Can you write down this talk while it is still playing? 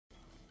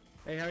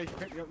Hey, Harry,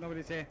 pick me up.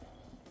 Nobody's here.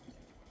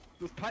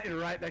 There's Patty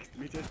right next to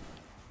me, too.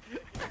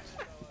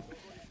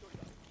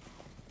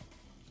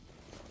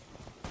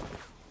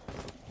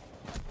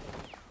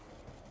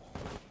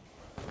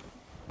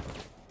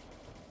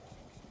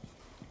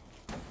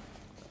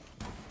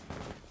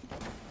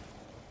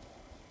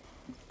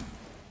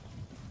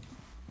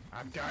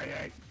 I'm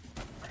dying.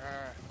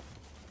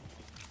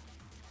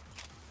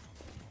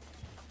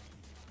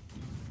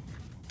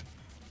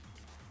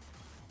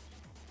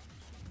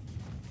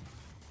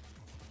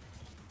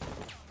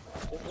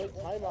 Just wait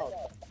timeout.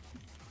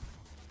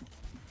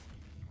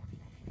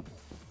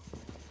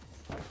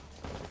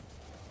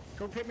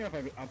 Come pick me up,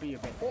 I'll be a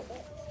bit.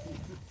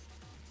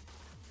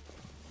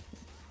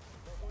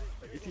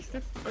 Is he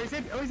still? Oh, he's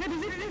in! Oh, he's in!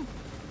 He's in! He's in!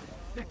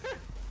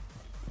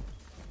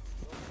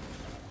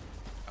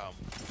 Oh.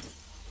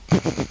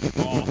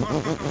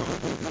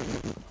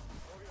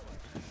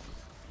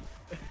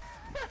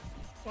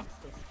 What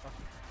the fuck?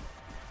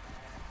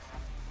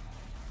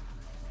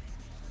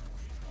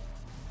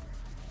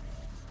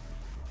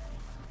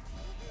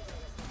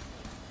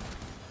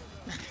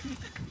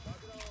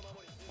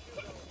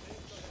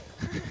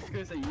 I was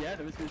gonna say yeah,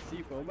 I was gonna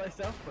C4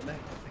 myself, but then.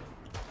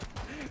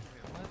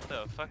 What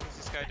the fuck is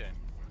this guy doing?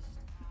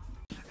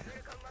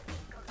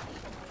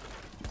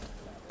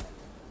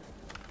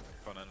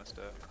 Come on, let's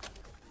do it.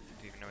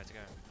 Do you even know where to go?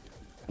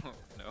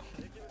 No.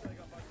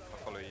 I'll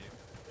follow you.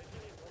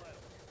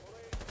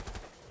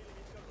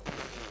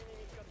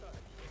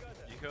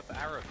 You killed the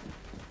Arab.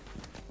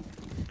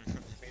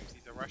 Seems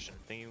he's a Russian. I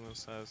think he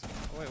was. Oh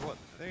wait, what?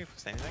 Did he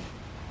say anything?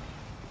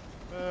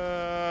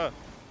 Oh,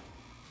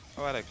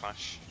 hello,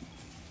 Clash.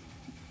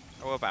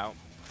 Oh, about.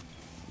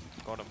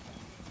 Got him.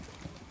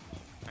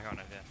 I got an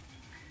idea.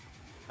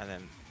 And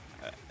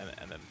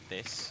then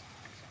this.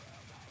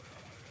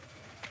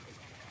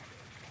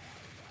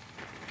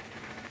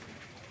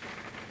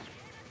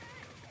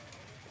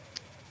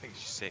 I think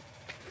she's sick.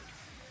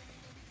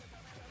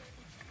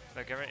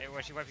 Look, get rid.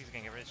 Where's she? What if he's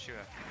gonna get rid of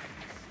Shua?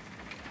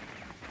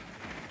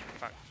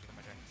 Fuck. What am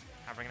I doing?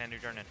 I'm bringing a new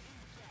drone in.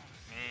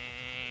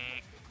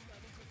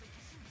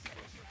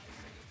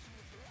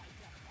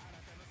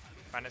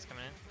 Bandits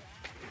coming in.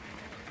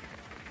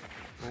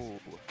 Ooh,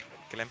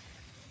 kill him.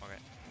 Okay.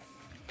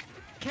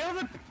 Kill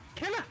them!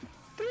 Kill her!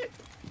 Do it!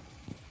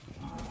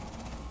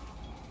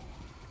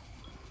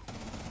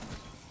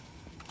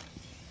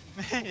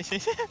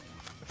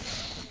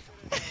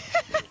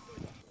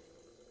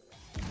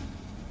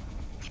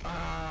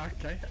 Ah,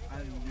 okay.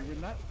 And you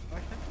win that?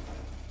 Okay.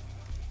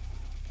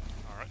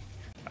 Alright.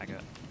 Back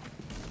up.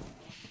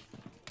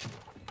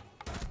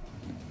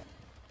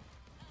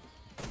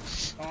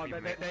 Oh,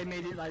 they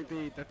made it like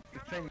the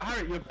thing.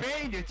 Harry, you're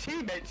baiting your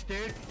teammates,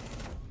 dude!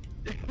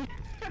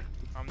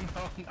 No,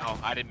 no. Oh,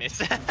 I didn't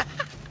miss.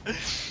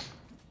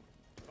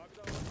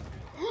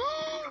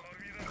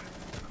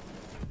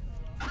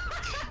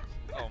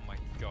 Oh my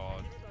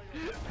god.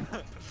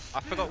 I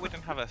forgot we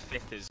didn't have a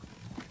fifth as.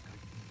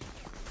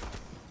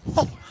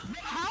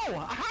 How?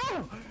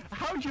 How?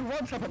 How do you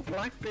want to have a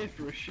black beard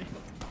for a shield?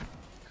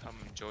 Come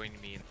join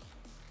me.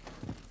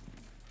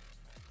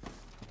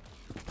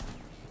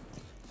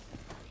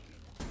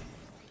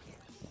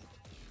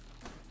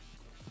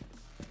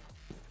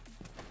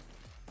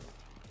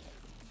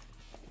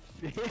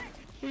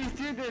 He's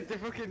doing the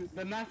fucking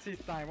the Nazi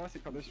style. What's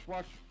it called? The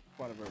swash,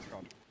 whatever it's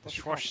called. What's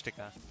it called?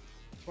 Swastika.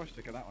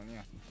 Swastika, that one,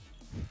 yeah.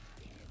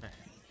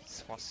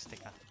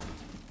 Swastika.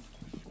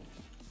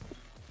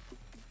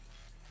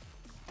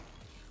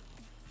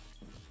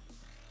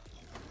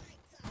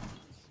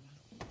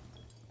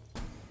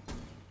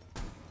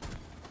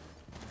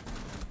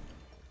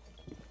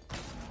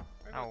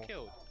 I got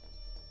killed.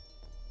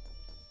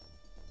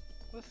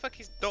 What the fuck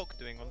is Doc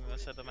doing on the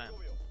other side of the map?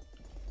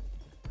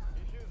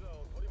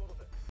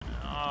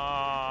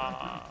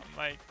 Ah,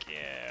 my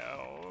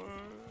kill.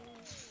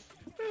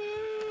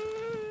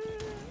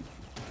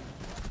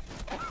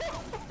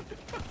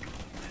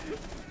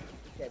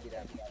 Can't be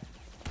that bad.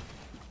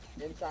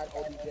 Inside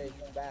OBJ,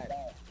 he's bad.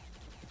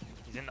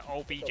 He's in the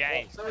OBJ.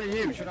 So are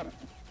you, shut up.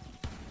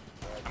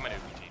 I'm an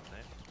OBG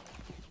player.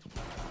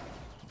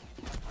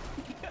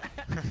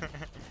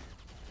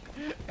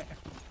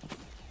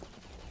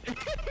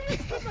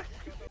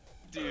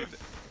 Dude.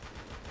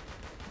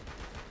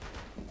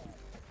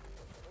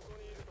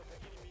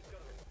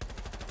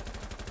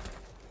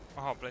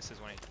 Oh, Bliss is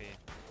 1 HP.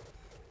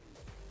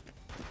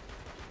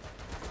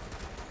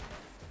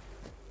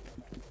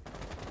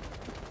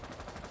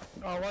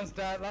 Oh, one's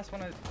dead, last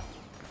one is...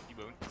 You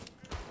won't.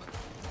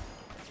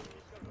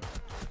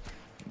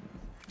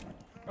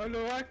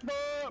 Hello,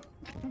 Akbar!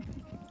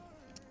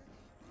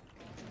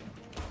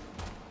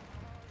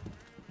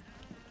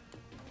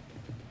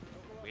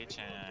 Which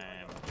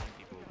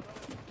people.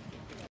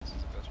 This is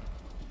the first one.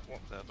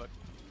 What the fuck?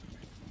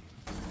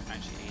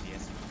 Actually,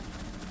 ADS.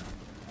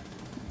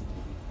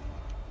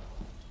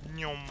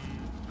 Nyom.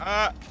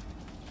 Ah!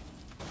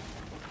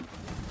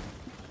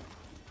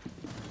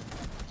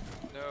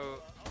 No.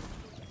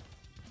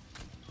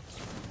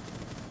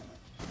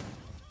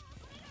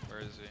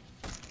 Where is he?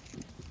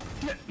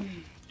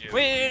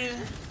 Wait!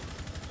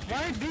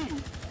 Why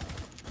me?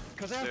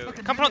 Because I have So-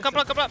 fucking. Come on, come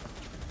on, come on!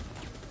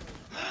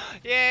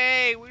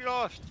 Yay, we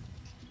lost!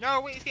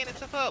 No, wait, he's getting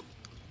himself up!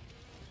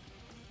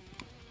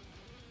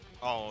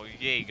 Oh,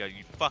 yeah, you go,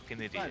 you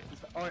fucking idiot.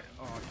 Oh, shit.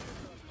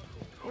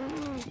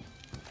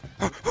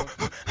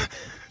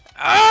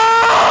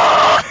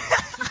 Ah!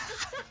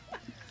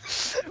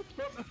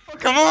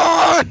 Come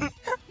on!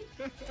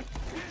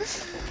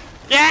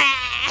 Yeah!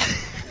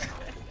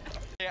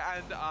 Yeah,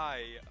 and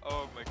I.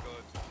 Oh my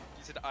god.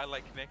 You said I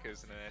like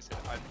knickers, and then I said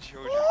I'm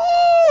children.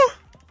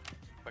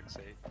 Fuck's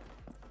sake.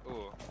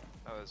 Oh,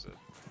 that was a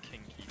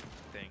kinky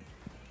thing.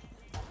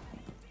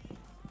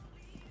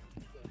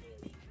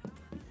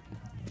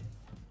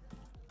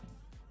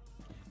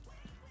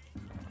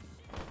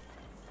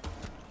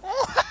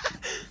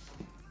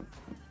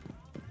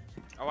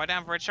 Oh, I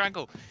down for a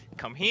triangle.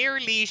 Come here,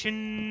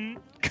 Legion.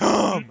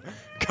 Come,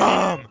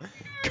 come,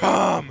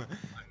 come. I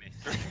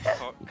missed.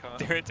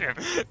 Do it to him.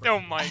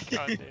 Oh my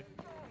god, dude.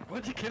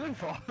 What'd you kill him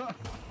for?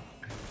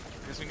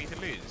 Because we need to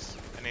lose.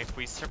 And if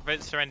we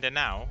surrender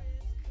now,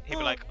 he'll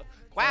be like,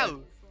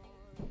 wow.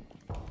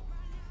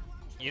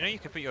 You know you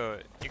could put your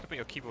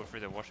keyboard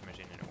through the washing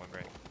machine and it won't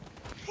break.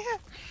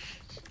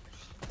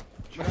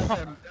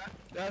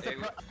 That's a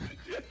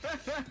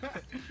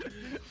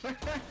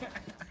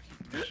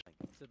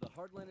So the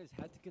Hardliners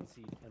had to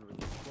concede and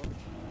release Flores.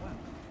 Wow,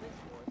 thanks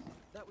Flores.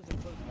 That was a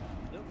close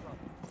one. No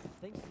problem.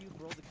 Thanks to you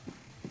for all the...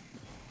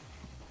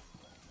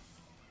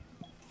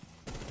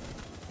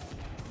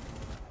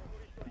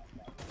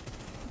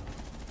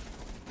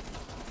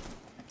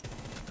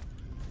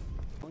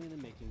 Long in the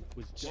making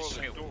was just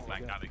Shield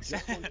like Alex.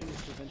 Just one finish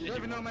prevented You don't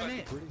even know my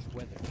name. British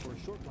weather. For a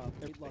short while,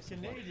 they lost the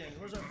flag. Canadian,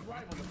 where's our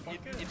flag,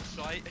 motherfucker?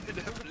 Inside the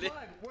Where's the flip.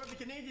 flag? Where are the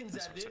Canadians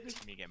at, dude?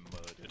 Me get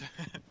murdered.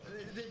 And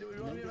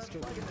then this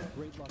showed a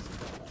great loss of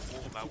that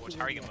flag. All about watch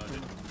Harry get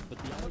murdered. But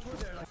the Irish were...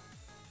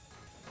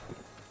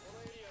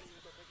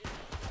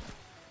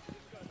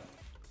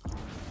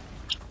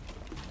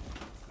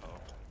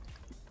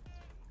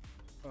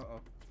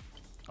 Uh-oh.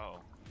 Oh.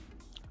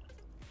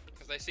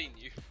 Because they seen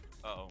you.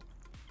 Oh.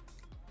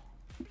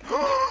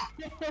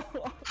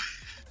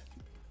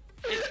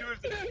 Hit you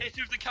with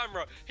the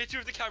camera. Hit you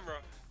with the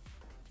camera.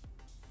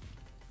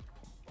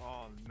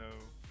 Oh no.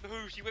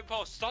 No, she went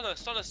past. Stunner,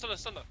 stunner, stunner,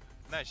 stunner.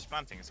 No, she's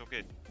planting. It's all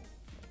good.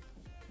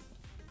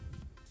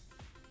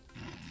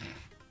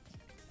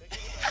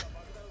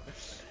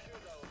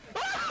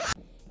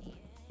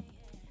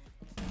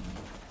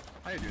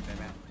 How you doing there,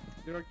 man?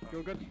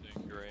 You're good?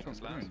 Great. Sounds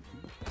fine.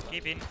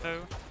 Give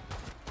info.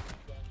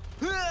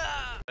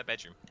 The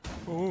bedroom.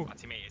 Ooh. My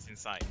teammate is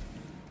inside.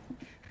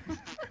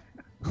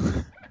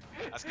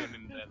 That's going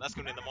in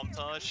the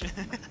montage.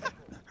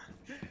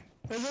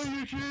 Hello,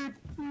 YouTube!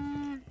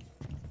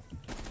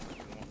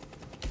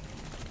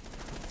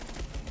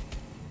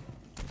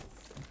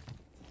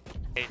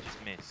 He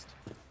just missed.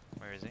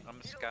 Where is he? I'm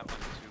a scat man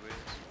 2 ways.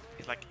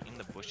 He's like in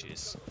the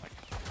bushes. Like,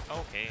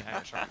 okay, I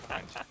have a sharp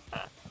point.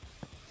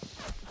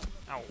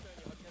 Ow.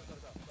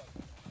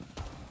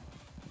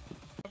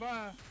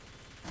 Bye-bye!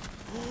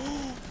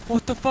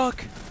 What the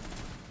fuck?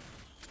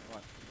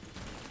 What?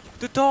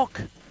 The dog!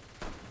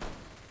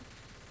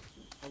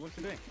 Oh, what's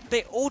he doing?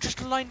 They all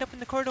just lined up in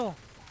the corridor.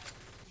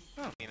 Oh,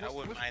 I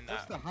wouldn't mind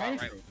what's that. the high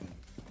Far right. road?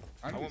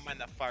 I wouldn't mind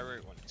that fire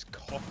route one. It's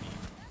coffee.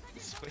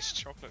 Swiss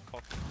chocolate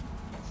coffee.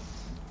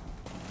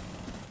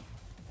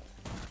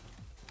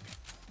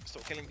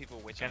 Stop killing people,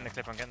 witch. Getting the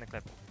clip, I'm getting the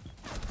clip.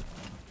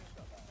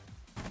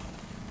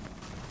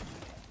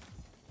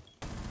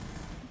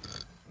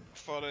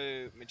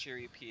 Follow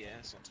Machiria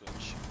PS on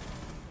Twitch.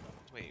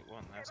 Wait,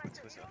 what? That's my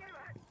Twitter.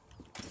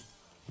 I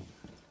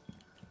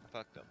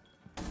fucked up.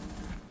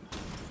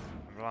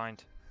 I'm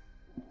blind.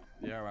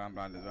 Yeah, well, I'm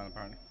blind as well,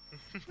 apparently.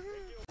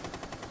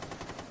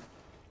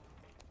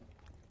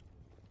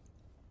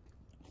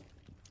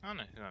 I don't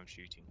know who I'm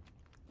shooting.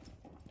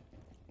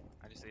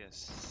 I just see a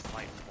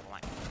slight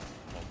black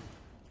blob.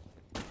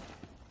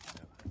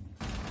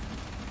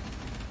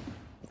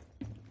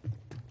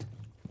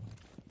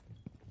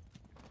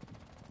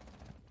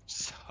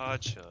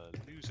 Such a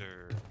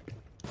loser.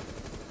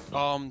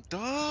 I'm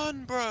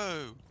done,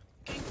 bro.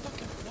 Getting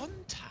fucking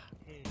one tap.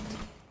 Did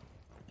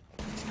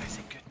I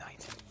say good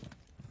night?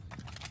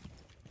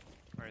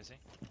 Where is he?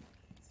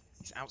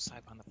 He's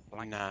outside behind the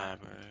black. Nah,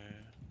 bro.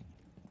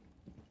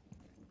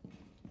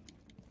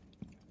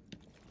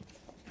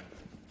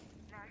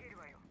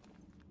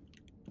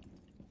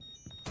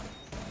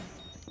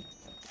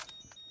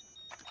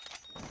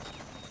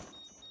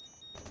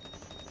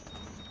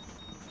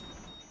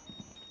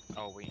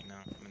 Oh wait, no.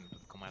 I'm gonna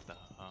come after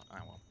her. I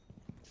won't.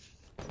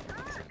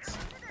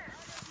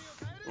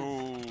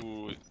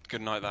 Ooh,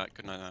 good night that,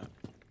 good night that.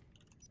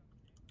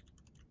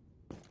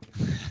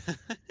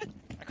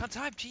 I can't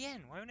type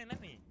GN. Why won't it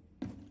let me?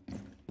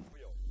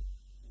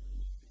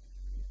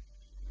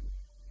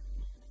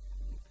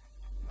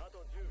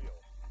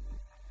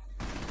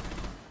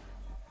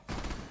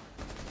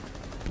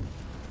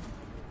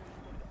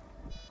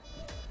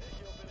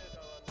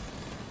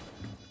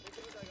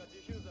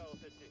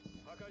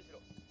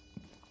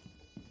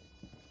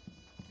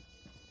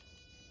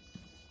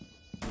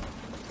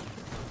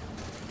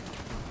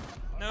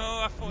 No,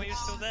 I thought he was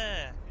still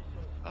there.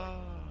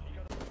 Oh.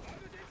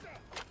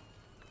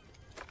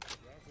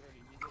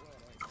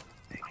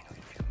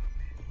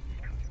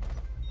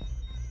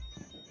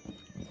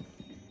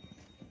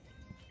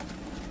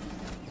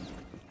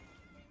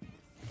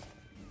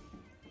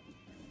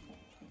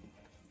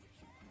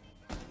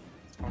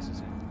 Cross is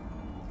in.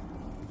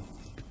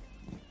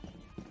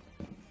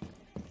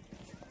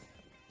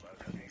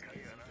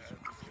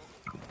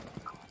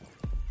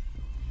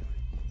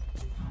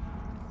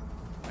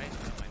 Wait,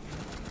 that might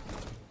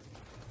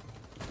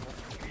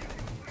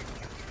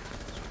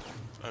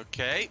be-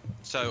 Okay,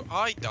 so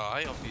I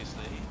die,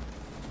 obviously.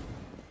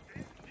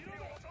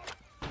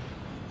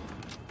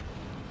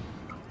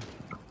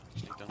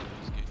 Actually, don't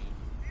lose Gideon.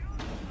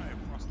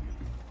 Oh, Frost again.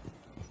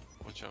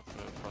 Watch out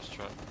for Frost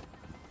Trap.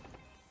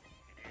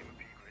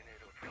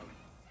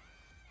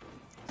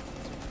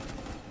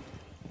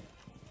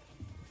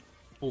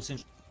 Full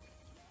cinch.